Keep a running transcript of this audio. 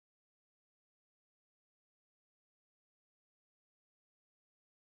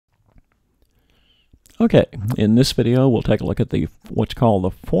Okay, in this video we'll take a look at what's called the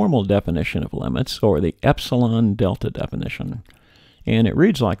formal definition of limits, or the epsilon delta definition. And it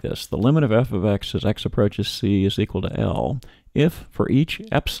reads like this: the limit of f of x as x approaches c is equal to L if for each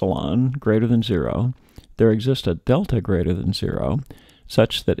epsilon greater than 0 there exists a delta greater than 0,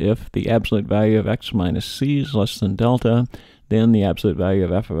 such that if the absolute value of x minus c is less than delta, then the absolute value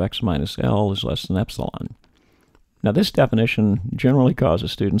of f of x minus L is less than epsilon. Now, this definition generally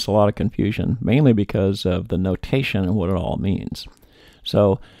causes students a lot of confusion, mainly because of the notation and what it all means.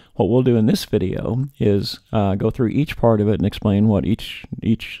 So what we'll do in this video is go through each part of it and explain what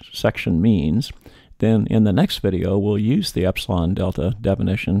each section means. Then in the next video, we'll use the epsilon delta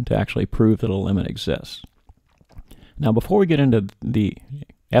definition to actually prove that a limit exists. Now, before we get into the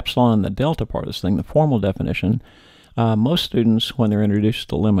epsilon and the delta part of this thing, the formal definition, most students, when they're introduced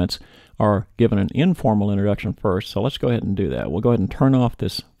to limits, are given an informal introduction first, so let's go ahead and do that. We'll go ahead and turn off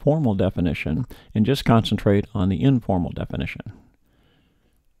this formal definition and just concentrate on the informal definition.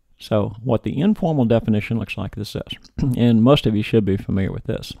 So what the informal definition looks like this says, and most of you should be familiar with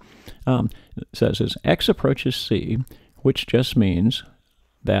this. It says as x approaches c, which just means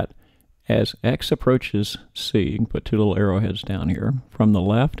that as x approaches c, you can put two little arrowheads down here, from the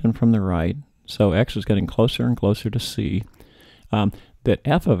left and from the right, so x is getting closer and closer to c, that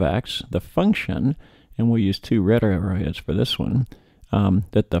f of x, the function, and we'll use two red arrowheads for this one,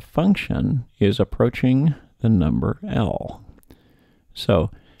 that the function is approaching the number L.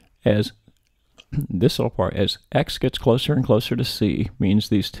 So as this little part, as x gets closer and closer to c, means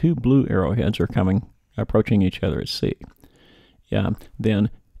these two blue arrowheads are approaching each other at c.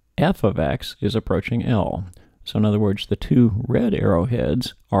 Then f of x is approaching L. So in other words, the two red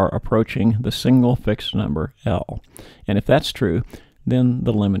arrowheads are approaching the single fixed number L. And if that's true, then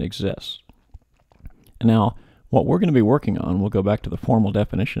the limit exists. Now, what we're going to be working on, we'll go back to the formal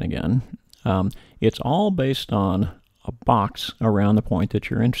definition again, it's all based on a box around the point that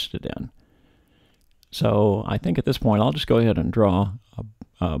you're interested in. So I think at this point I'll just go ahead and draw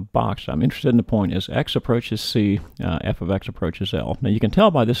a box. I'm interested in the point as x approaches c, f of x approaches L. Now you can tell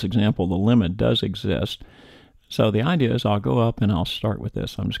by this example the limit does exist. So the idea is I'll go up and I'll start with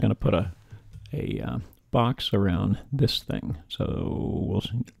this. I'm just going to put a box around this thing. So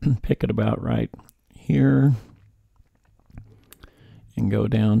we'll pick it about right here and go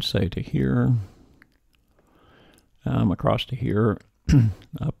down, say, to here, across to here,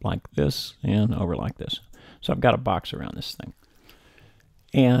 up like this, and over like this. So I've got a box around this thing.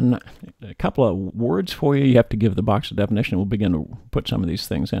 And a couple of words for you. You have to give the box a definition. We'll begin to put some of these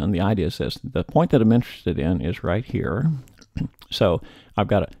things in. The idea is this: the point that I'm interested in is right here. So I've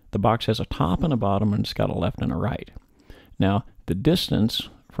got the box has a top and a bottom, and it's got a left and a right. Now, the distance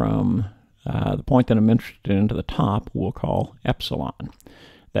from the point that I'm interested in to the top we'll call epsilon.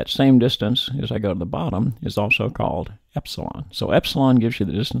 That same distance as I go to the bottom is also called epsilon. So epsilon gives you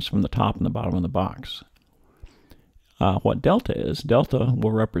the distance from the top and the bottom of the box. What delta is, delta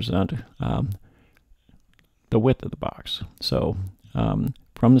will represent the width of the box. So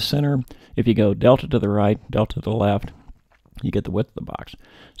from the center, if you go delta to the right, delta to the left, you get the width of the box.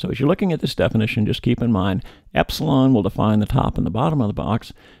 So as you're looking at this definition, just keep in mind, epsilon will define the top and the bottom of the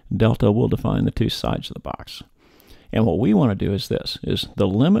box, delta will define the two sides of the box. And what we want to do is this, is the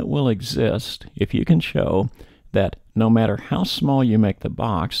limit will exist if you can show that no matter how small you make the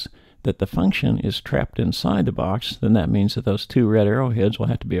box, that the function is trapped inside the box. Then that means that those two red arrowheads will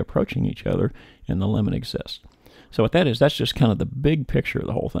have to be approaching each other and the limit exists. So what that is, that's just kind of the big picture of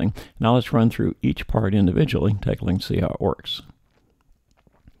the whole thing. Now let's run through each part individually, take a look and see how it works.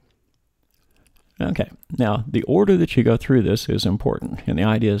 Okay, now the order that you go through this is important, and the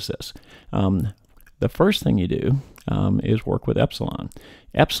idea is this. The first thing you do is work with epsilon.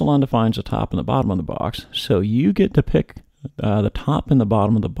 Epsilon defines the top and the bottom of the box, so you get to pick the top and the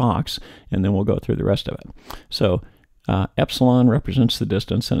bottom of the box, and then we'll go through the rest of it. So epsilon represents the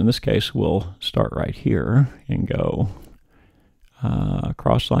distance, and in this case we'll start right here and go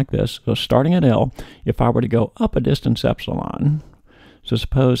across like this. So starting at L, if I were to go up a distance epsilon, so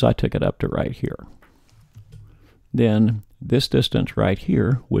suppose I took it up to right here, then this distance right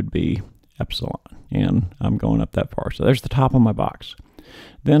here would be epsilon, and I'm going up that far. So there's the top of my box.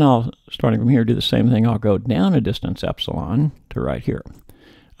 Then I'll, starting from here, do the same thing. I'll go down a distance epsilon to right here.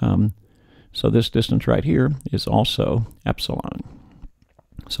 So this distance right here is also epsilon.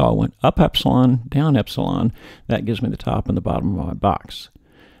 So I went up epsilon, down epsilon. That gives me the top and the bottom of my box.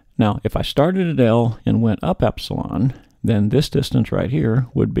 Now, if I started at L and went up epsilon, then this distance right here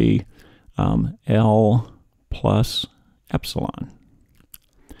would be L plus epsilon.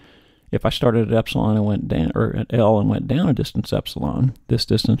 if I started at epsilon and went down, or at L and went down a distance epsilon, this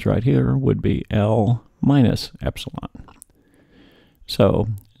distance right here would be L minus epsilon. So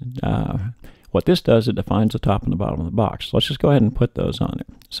what this does, it defines the top and the bottom of the box. Let's just go ahead and put those on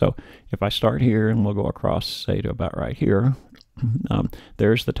there. So if I start here and we'll go across, say, to about right here,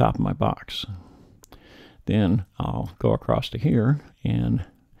 there's the top of my box. Then I'll go across to here, and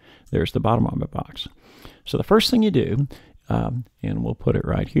there's the bottom of my box. So the first thing you do, and we'll put it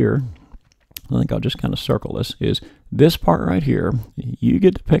right here, I think I'll just kind of circle this, is this part right here, you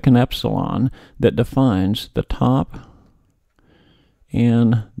get to pick an epsilon that defines the top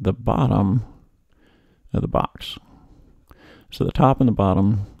and the bottom of the box. So the top and the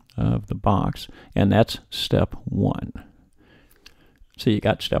bottom of the box, and that's step 1. So you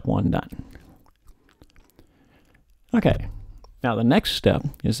got step 1 done. Okay, now the next step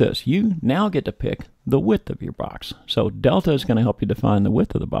is this. You now get to pick the width of your box. So delta is going to help you define the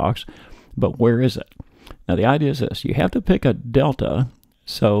width of the box, but where is it? Now the idea is this. You have to pick a delta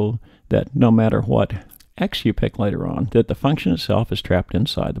so that no matter what x you pick later on, that the function itself is trapped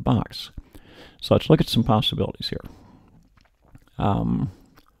inside the box. So let's look at some possibilities here.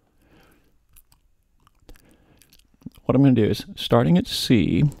 What I'm going to do is, starting at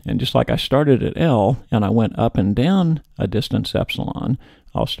C, and just like I started at L and I went up and down a distance epsilon,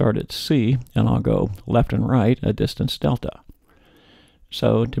 I'll start at C and I'll go left and right a distance delta.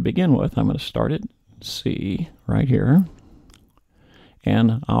 So to begin with, I'm going to start at C right here,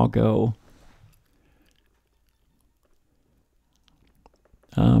 and I'll go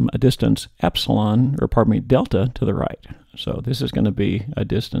a distance epsilon, or pardon me, delta to the right. So this is going to be a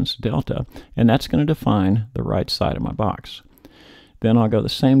distance delta, and that's going to define the right side of my box. Then I'll go the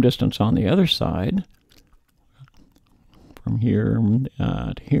same distance on the other side, from here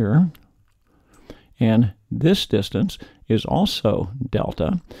to here, and this distance is also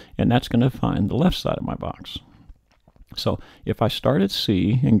delta, and that's going to define the left side of my box. So if I start at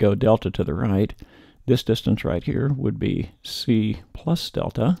C and go delta to the right, this distance right here would be C plus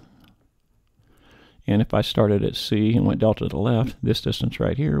delta. And if I started at C and went delta to the left, this distance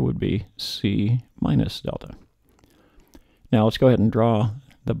right here would be C minus delta. Now let's go ahead and draw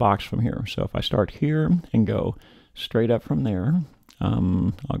the box from here. So if I start here and go straight up from there,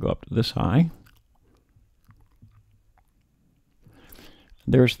 I'll go up to this high.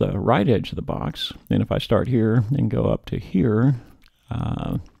 There's the right edge of the box. Then if I start here and go up to here,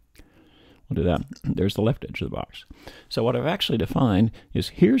 we'll do that. There's the left edge of the box. So what I've actually defined is,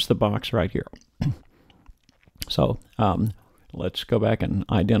 here's the box right here. So let's go back and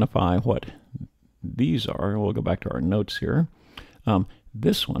identify what these are. We'll go back to our notes here.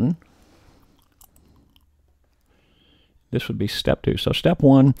 This one, this would be step 2. So step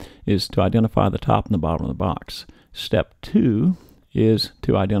 1 is to identify the top and the bottom of the box. Step 2 is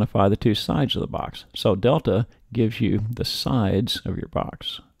to identify the 2 sides of the box. So delta gives you the sides of your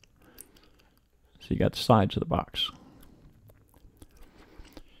box. So you got the sides of the box.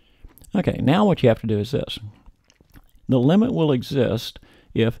 Okay, now what you have to do is this. The limit will exist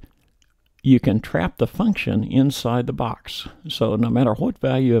if you can trap the function inside the box. So no matter what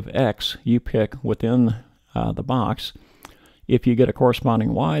value of x you pick within the box, if you get a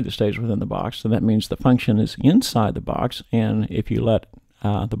corresponding y that stays within the box, then that means the function is inside the box, and if you let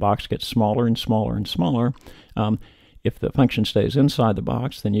the box get smaller and smaller and smaller, if the function stays inside the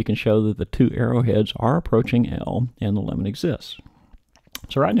box, then you can show that the 2 arrowheads are approaching L and the limit exists.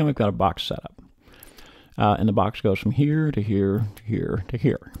 So right now we've got a box set up. And the box goes from here to here to here to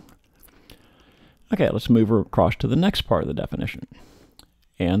here. Okay, let's move across to the next part of the definition.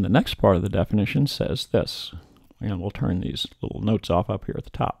 And the next part of the definition says this. And we'll turn these little notes off up here at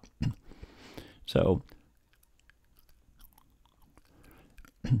the top. So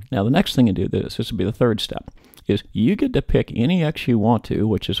now the next thing you do, this would be the third step, is you get to pick any x you want to,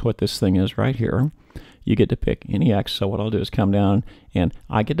 which is what this thing is right here. You get to pick any x. So what I'll do is come down, and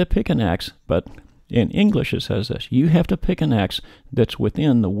I get to pick an x, but in English it says this. You have to pick an x that's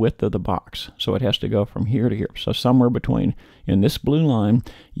within the width of the box. So it has to go from here to here. So somewhere between, in this blue line,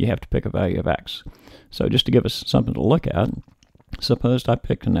 you have to pick a value of x. So just to give us something to look at, suppose I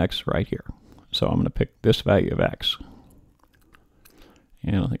picked an x right here. So I'm going to pick this value of x.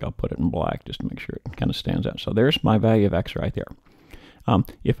 And I think I'll put it in black just to make sure it kind of stands out. So there's my value of x right there.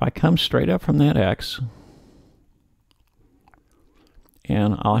 If I come straight up from that x,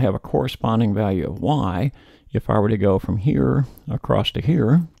 and I'll have a corresponding value of y, if I were to go from here across to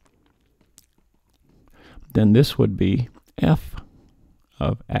here, then this would be f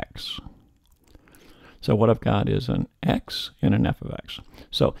of x. So what I've got is an x and an f of x.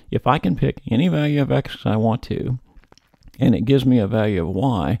 So if I can pick any value of x I want to, and it gives me a value of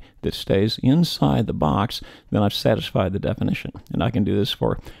y that stays inside the box, then I've satisfied the definition. And I can do this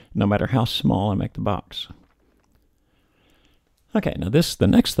for no matter how small I make the box. Okay, now the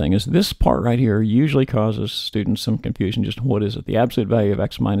next thing is this part right here usually causes students some confusion. Just what is it? The absolute value of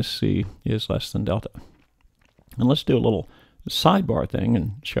x minus c is less than delta. And let's do a little sidebar thing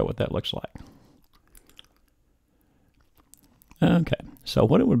and show what that looks like. Okay, so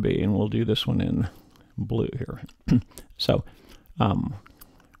what it would be, and we'll do this one in blue here. So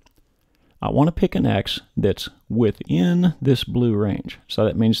I want to pick an x that's within this blue range. So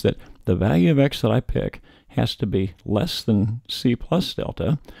that means that the value of x that I pick has to be less than c plus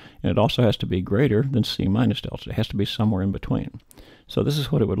delta, and it also has to be greater than c minus delta. It has to be somewhere in between. So this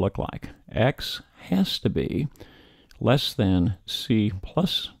is what it would look like. X has to be less than c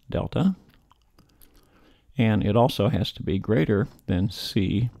plus delta, and it also has to be greater than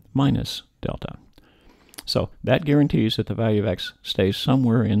c minus delta. So that guarantees that the value of x stays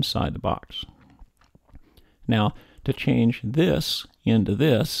somewhere inside the box. Now, to change this into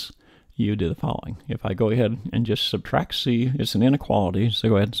this, you do the following. If I go ahead and just subtract c, it's an inequality, so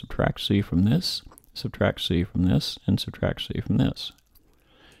go ahead and subtract c from this, subtract c from this, and subtract c from this.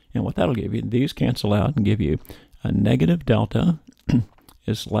 And what that'll give you, these cancel out and give you a negative delta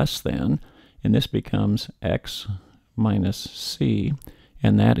is less than, and this becomes x minus c,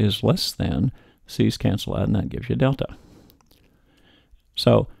 and that is less than, c's cancel out, and that gives you delta.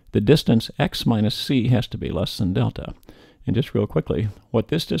 So the distance x minus c has to be less than delta. And just real quickly, what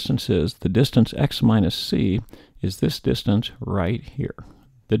this distance is, the distance x minus c is this distance right here,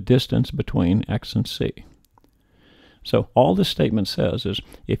 the distance between x and c. So all this statement says is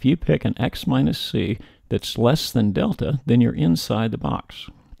if you pick an x minus c that's less than delta, then you're inside the box.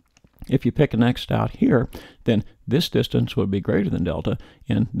 If you pick an x out here, then this distance would be greater than delta,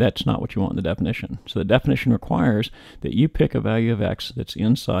 and that's not what you want in the definition. So the definition requires that you pick a value of x that's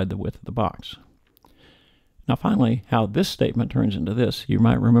inside the width of the box. Now finally, how this statement turns into this, you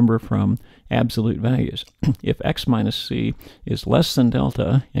might remember from absolute values. If x minus c is less than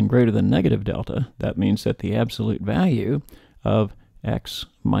delta and greater than negative delta, that means that the absolute value of x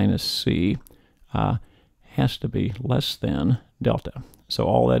minus c has to be less than delta. So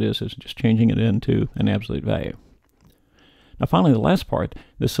all that is just changing it into an absolute value. Now finally, the last part,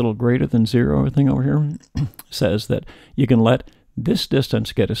 this little greater than 0 thing over here, says that you can let this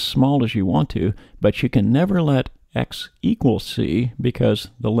distance get as small as you want to, but you can never let x equal c because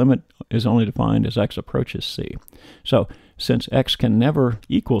the limit is only defined as x approaches c. So since x can never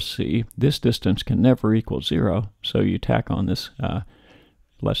equal c, this distance can never equal 0, so you tack on this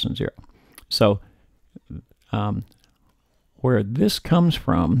less than 0. So where this comes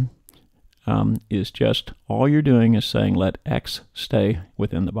from is just all you're doing is saying let x stay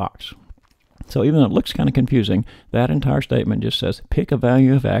within the box. So even though it looks kind of confusing, that entire statement just says pick a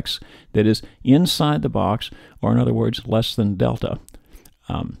value of x that is inside the box, or in other words, less than delta.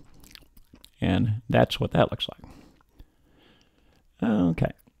 And that's what that looks like.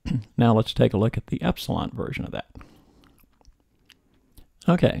 Okay, now let's take a look at the epsilon version of that.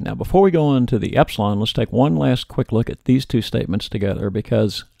 Okay, now before we go on to the epsilon, let's take one last quick look at these two statements together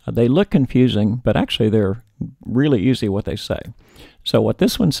because they look confusing, but actually they're really easy what they say. So what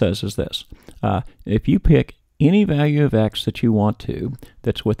this one says is this. If you pick any value of x that you want to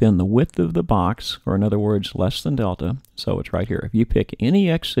that's within the width of the box, or in other words, less than delta, so it's right here. If you pick any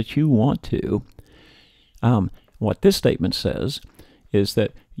x that you want to, what this statement says is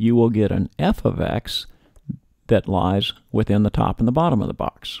that you will get an f of x that lies within the top and the bottom of the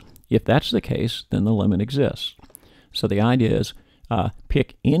box. If that's the case, then the limit exists. So the idea is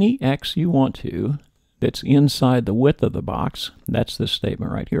pick any x you want to that's inside the width of the box. That's this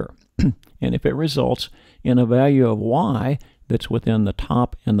statement right here. And if it results in a value of y that's within the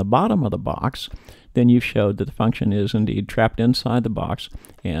top and the bottom of the box, then you've showed that the function is indeed trapped inside the box,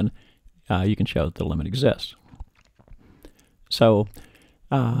 and you can show that the limit exists. So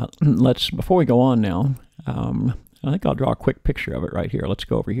before we go on now, I think I'll draw a quick picture of it right here. Let's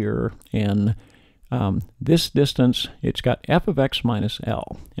go over here, and this distance, it's got f of x minus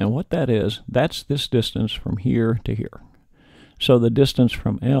L. And what that is, that's this distance from here to here. So the distance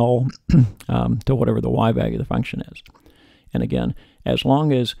from L to whatever the y value of the function is. And again, as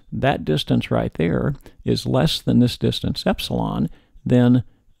long as that distance right there is less than this distance epsilon, then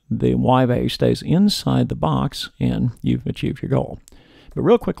the y value stays inside the box and you've achieved your goal. But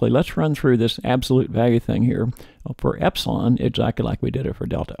real quickly, let's run through this absolute value thing here for epsilon exactly like we did it for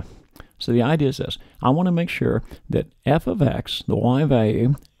delta. So the idea is this. I want to make sure that f of x, the y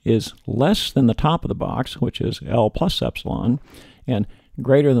value, is less than the top of the box, which is L plus epsilon, and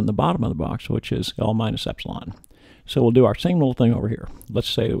greater than the bottom of the box, which is L minus epsilon. So we'll do our same little thing over here. Let's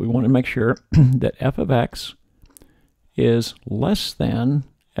say that we want to make sure that f of x is less than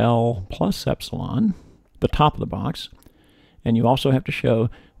L plus epsilon, the top of the box, and you also have to show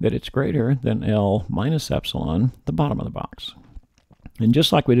that it's greater than L minus epsilon, the bottom of the box. And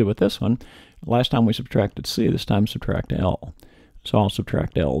just like we did with this one, last time we subtracted C, this time subtract L. So I'll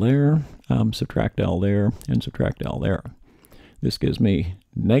subtract L there, subtract L there, and subtract L there. This gives me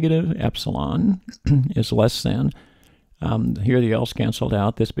negative epsilon is less than, here the L's canceled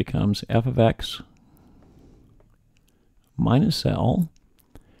out, this becomes f of x minus L,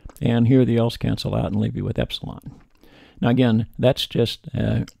 and here the L's cancel out and leave you with epsilon. Now again, that's just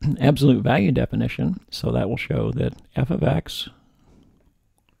an absolute value definition, so that will show that f of x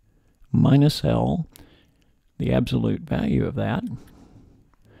minus L, the absolute value of that,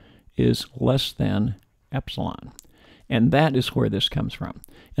 is less than epsilon. And that is where this comes from.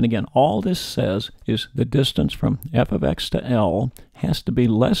 And again, all this says is the distance from f of x to L has to be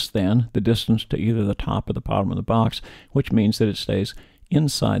less than the distance to either the top or the bottom of the box, which means that it stays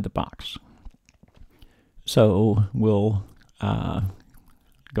inside the box. So we'll go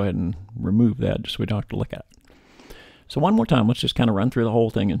ahead and remove that just so we don't have to look at it. So one more time, let's just kind of run through the whole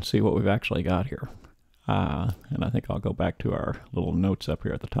thing and see what we've actually got here. And I think I'll go back to our little notes up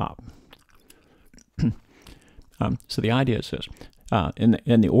here at the top. So the idea is this.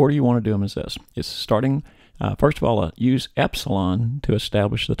 In the order you want to do them is this. It's starting, first of all, use epsilon to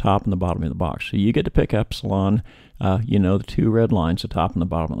establish the top and the bottom of the box. So you get to pick epsilon, you know the two red lines, the top and the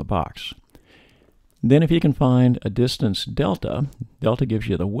bottom of the box. Then if you can find a distance delta, delta gives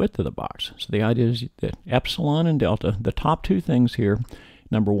you the width of the box. So the idea is that epsilon and delta, the top two things here,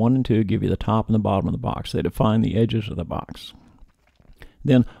 number 1 and 2, give you the top and the bottom of the box. They define the edges of the box.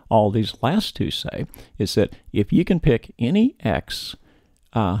 Then all these last two say is that if you can pick any x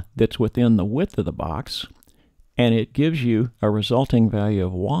that's within the width of the box, and it gives you a resulting value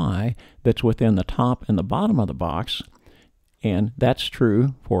of y that's within the top and the bottom of the box, and that's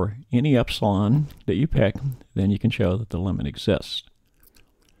true for any epsilon that you pick, then you can show that the limit exists.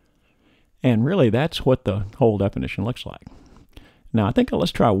 And really, that's what the whole definition looks like. Now, I think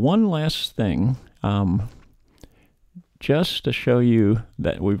let's try one last thing, just to show you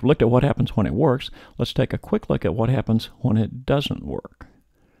that we've looked at what happens when it works. Let's take a quick look at what happens when it doesn't work.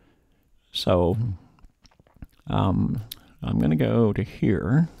 So I'm going to go to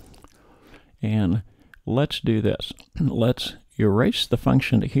here, and let's do this. Let's erase the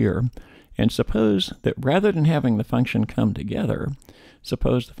function to here, and suppose that rather than having the function come together,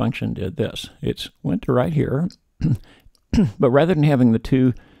 suppose the function did this. It went to right here, but rather than having the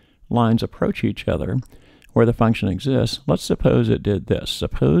two lines approach each other where the function exists, let's suppose it did this.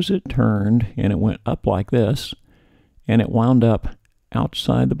 Suppose it turned and it went up like this, and it wound up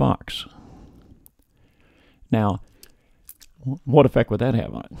outside the box. Now, what effect would that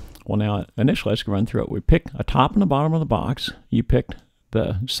have on it? Well, now, initially, let's run through it. We pick a top and a bottom of the box. You picked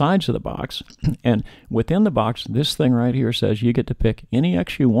the sides of the box, and within the box, this thing right here says you get to pick any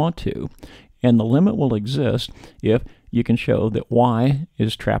x you want to, and the limit will exist if you can show that y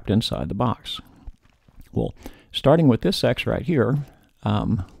is trapped inside the box. Well, starting with this x right here,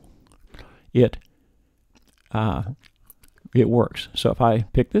 it works. So if I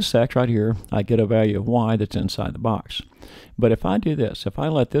pick this x right here, I get a value of y that's inside the box. But if I do this, if I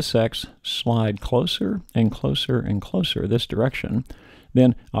let this x slide closer and closer and closer this direction,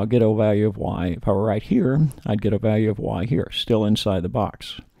 then I'll get a value of y. If I were right here, I'd get a value of y here, still inside the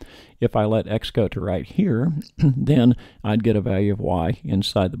box. If I let x go to right here, then I'd get a value of y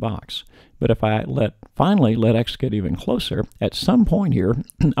inside the box. But if I finally let x get even closer, at some point here,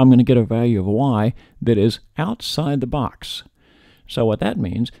 I'm going to get a value of y that is outside the box. So what that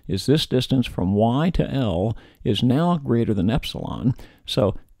means is this distance from y to L is now greater than epsilon.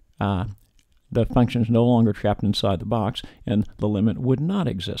 So the function is no longer trapped inside the box, and the limit would not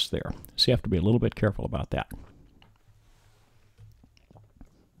exist there. So you have to be a little bit careful about that.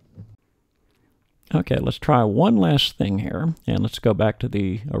 Okay, let's try one last thing here, and let's go back to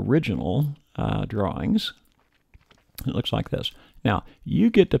the original drawings. It looks like this. Now, you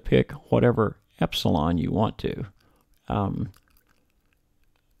get to pick whatever epsilon you want to.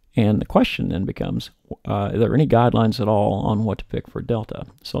 And the question then becomes, are there any guidelines at all on what to pick for delta?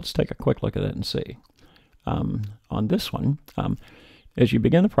 So let's take a quick look at it and see. On this one, as you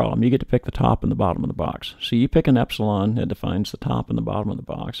begin the problem, you get to pick the top and the bottom of the box. So you pick an epsilon that defines the top and the bottom of the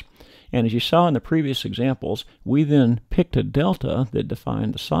box. And as you saw in the previous examples, we then picked a delta that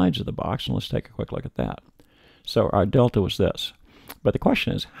defined the sides of the box. And let's take a quick look at that. So our delta was this. But the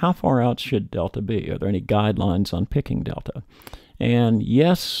question is, how far out should delta be? Are there any guidelines on picking delta? And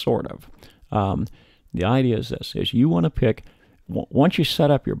yes, sort of. the idea is this, is you want to pick, once you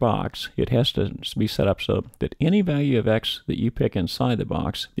set up your box, it has to be set up so that any value of x that you pick inside the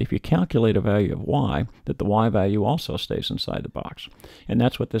box, if you calculate a value of y, that the y value also stays inside the box. And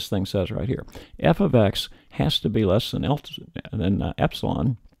that's what this thing says right here. F of x has to be less than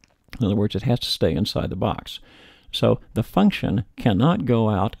epsilon. In other words, it has to stay inside the box. So the function cannot go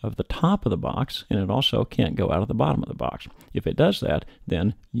out of the top of the box, and it also can't go out of the bottom of the box. If it does that,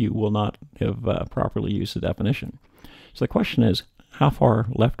 then you will not have properly used the definition. So the question is, how far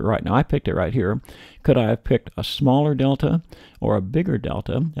left or right? Now, I picked it right here. Could I have picked a smaller delta or a bigger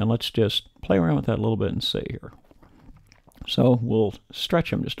delta? And let's just play around with that a little bit and see here. So we'll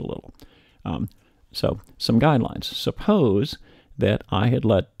stretch them just a little. So some guidelines. Suppose that I had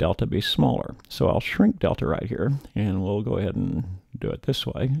let delta be smaller. So I'll shrink delta right here, and we'll go ahead and do it this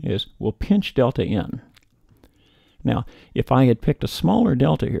way, is we'll pinch delta in. Now, if I had picked a smaller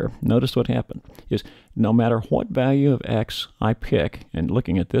delta here, notice what happened is no matter what value of x I pick, and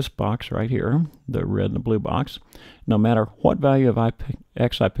looking at this box right here, the red and the blue box, no matter what value of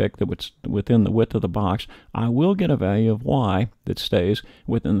x I pick that's within the width of the box, I will get a value of y that stays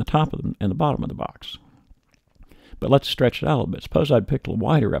within the top of and the bottom of the box. But let's stretch it out a little bit. Suppose I'd picked a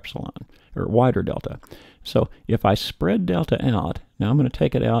wider epsilon, or wider delta. So if I spread delta out, now I'm going to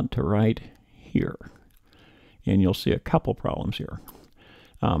take it out to right here. And you'll see a couple problems here.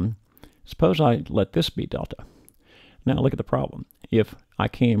 Suppose I let this be delta. Now look at the problem. If I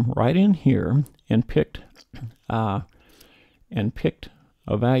came right in here and picked a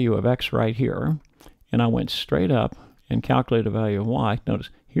value of x right here, and I went straight up and calculated a value of y, notice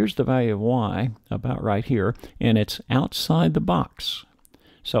here's the value of y about right here, and it's outside the box.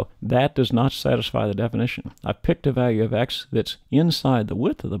 So that does not satisfy the definition. I picked a value of x that's inside the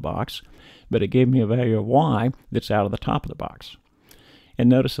width of the box, but it gave me a value of y that's out of the top of the box. And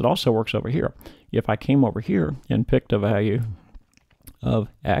notice it also works over here. If I came over here and picked a value of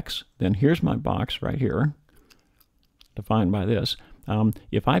x, then here's my box right here, defined by this.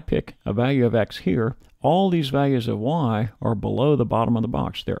 If I pick a value of x here, all these values of y are below the bottom of the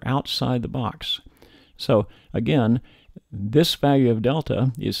box. They're outside the box. So again, this value of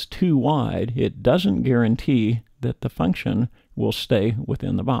delta is too wide. It doesn't guarantee that the function will stay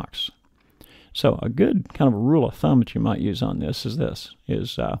within the box. So a good kind of a rule of thumb that you might use on this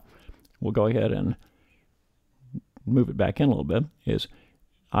is we'll go ahead and move it back in a little bit, is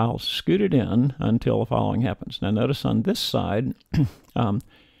I'll scoot it in until the following happens. Now notice on this side,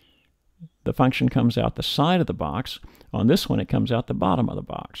 the function comes out the side of the box. On this one, it comes out the bottom of the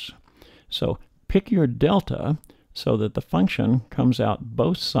box. So pick your delta so that the function comes out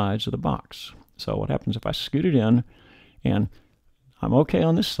both sides of the box. So what happens if I scoot it in, and I'm okay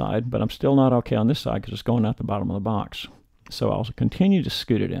on this side, but I'm still not okay on this side because it's going out the bottom of the box. So I'll continue to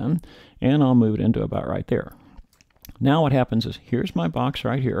scoot it in, and I'll move it into about right there. Now what happens is, here's my box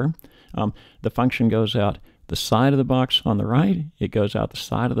right here. The function goes out the side of the box on the right, it goes out the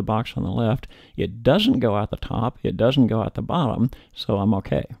side of the box on the left. It doesn't go out the top, it doesn't go out the bottom, so I'm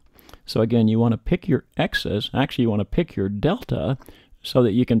okay. So again, you want to pick your x's, actually you want to pick your delta so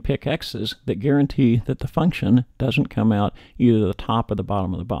that you can pick x's that guarantee that the function doesn't come out either the top or the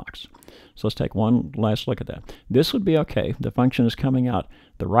bottom of the box. So let's take one last look at that. This would be okay. The function is coming out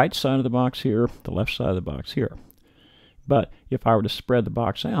the right side of the box here, the left side of the box here. But if I were to spread the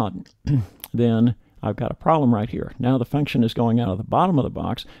box out, then I've got a problem right here. Now the function is going out of the bottom of the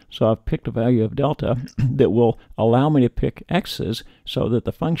box, so I've picked a value of delta that will allow me to pick x's so that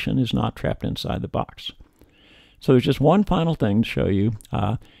the function is not trapped inside the box. So there's just one final thing to show you,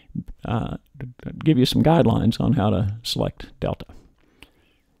 give you some guidelines on how to select delta.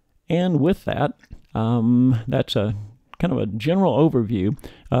 And with that, that's a kind of a general overview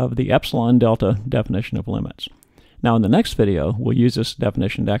of the epsilon delta definition of limits. Now in the next video, we'll use this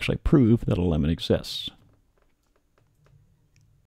definition to actually prove that a limit exists.